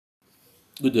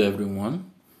Good day everyone.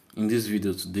 In this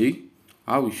video today,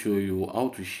 I will show you how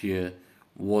to share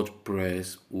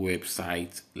WordPress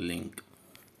website link.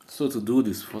 So to do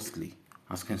this, firstly,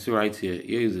 as you can see right here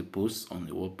is a post on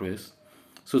the WordPress.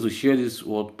 So to share this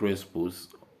WordPress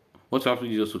post, what you have to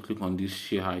do is just to click on this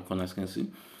share icon. As you can see,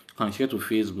 you can share to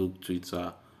Facebook,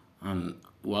 Twitter, and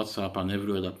WhatsApp and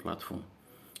every other platform.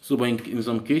 So but in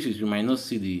some cases you might not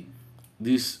see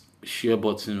this share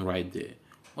button right there.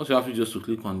 What you have to do is just to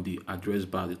click on the address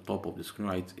bar at the top of the screen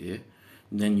right here.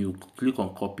 Then you click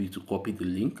on copy to copy the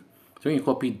link. So when you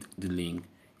copy the link,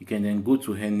 you can then go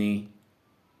to any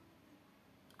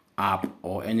app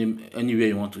or anywhere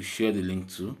you want to share the link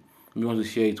to. If you want to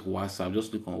share it to WhatsApp,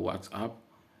 just click on WhatsApp.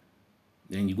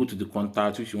 Then you go to the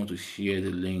contact which you want to share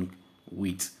the link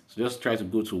with. So just try to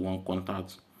go to one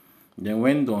contact. Then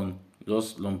when done,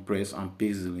 just long press and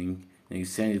paste the link. Then you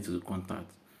send it to the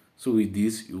contact. So with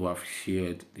this, you have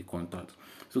shared the contact.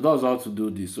 So that's how to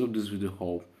do this. Hope this video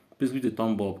helped. Please give it a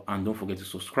thumb up and don't forget to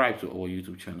subscribe to our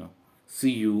YouTube channel. See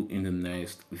you in the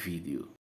next video.